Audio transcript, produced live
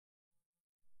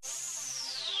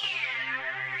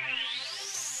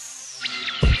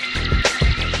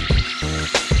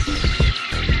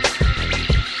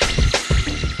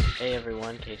Hey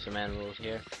everyone, Quesoman Rules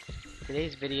here.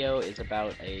 Today's video is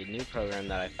about a new program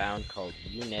that I found called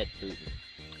Unetbootin.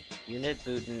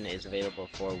 Unetbootin is available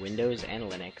for Windows and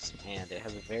Linux, and it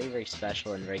has a very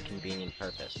special and very convenient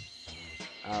purpose.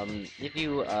 If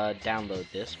you download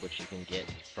this, which you can get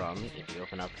from if you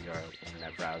open up your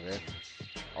internet browser,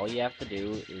 all you have to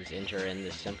do is enter in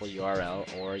this simple URL,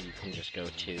 or you can just go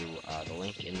to the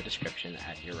link in the description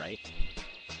at your right.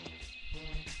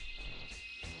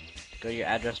 Go to your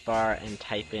address bar and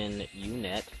type in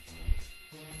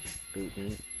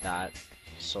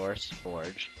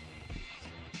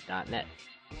unetbootin.sourceforge.net.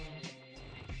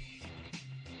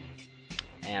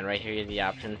 And right here you have the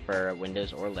option for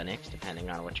Windows or Linux,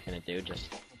 depending on what you're going to do.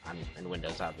 I'm in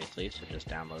Windows obviously, so just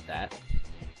download that.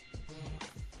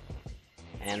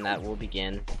 And that will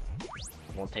begin.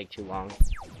 Won't take too long.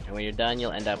 And when you're done,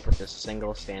 you'll end up with this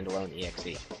single standalone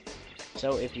exe.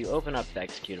 So if you open up the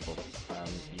executable,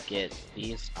 you get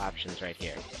these options right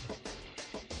here.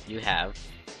 You have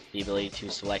the ability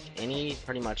to select any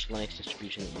pretty much Linux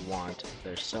distribution that you want.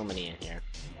 There's so many in here.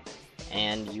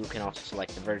 And you can also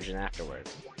select the version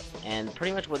afterwards. And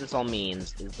pretty much what this all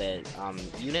means is that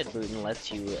Unetbootin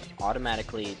lets you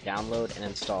automatically download and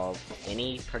install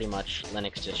any pretty much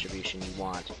Linux distribution you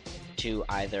want to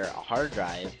either a hard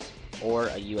drive or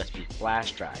a USB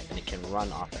flash drive, and it can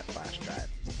run off that flash drive.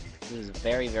 This is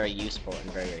very useful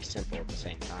and very simple at the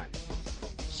same time.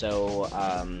 So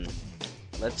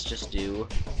let's just do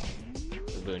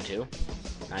Ubuntu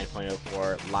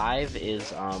 9.04. Live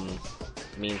is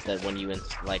means that when you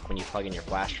plug in your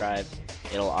flash drive,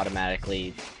 it'll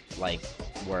automatically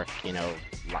work. You know,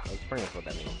 pretty much what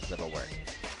that means is it'll work.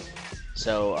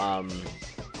 So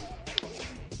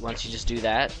once you just do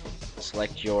that,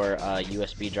 select your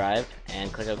USB drive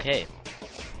and click OK.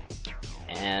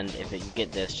 And if you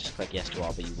get this, just click yes to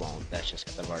all, but you won't. That's just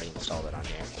because I've already installed it on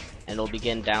here. And it'll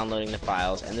begin downloading the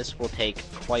files, and this will take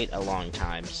quite a long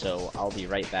time, so I'll be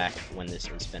right back when this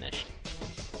is finished.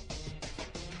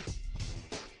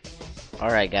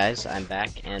 Alright guys, I'm back,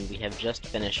 and we have just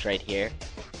finished right here.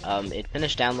 It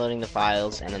finished downloading the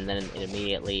files, and then it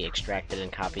immediately extracted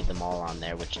and copied them all on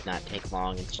there, which did not take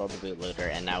long, installed the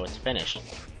bootloader, and now it's finished.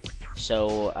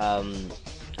 So,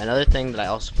 another thing that I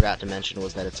also forgot to mention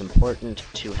was that it's important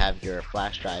to have your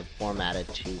flash drive formatted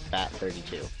to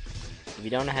FAT32. If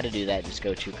you don't know how to do that, just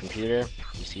go to Computer,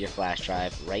 you see your flash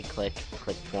drive, right-click,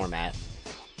 click Format,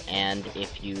 and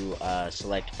if you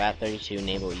select FAT32,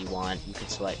 name it what you want, you can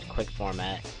select Quick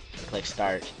Format, and click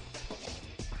Start,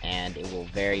 and it will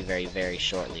very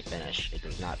shortly finish. It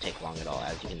does not take long at all,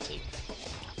 as you can see.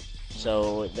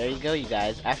 So there you go, you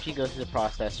guys. After you go through the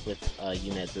process with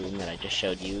Unetbootin that I just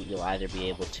showed you, you'll either be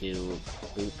able to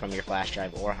boot from your flash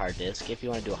drive or hard disk. If you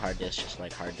want to do a hard disk, just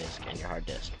select hard disk and your hard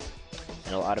disk. And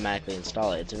it'll automatically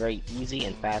install it. It's a very easy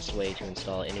and fast way to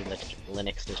install any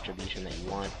Linux distribution that you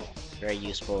want. Very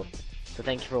useful. So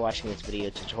thank you for watching this video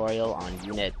tutorial on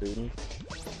Unetbootin,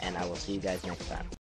 and I will see you guys next time.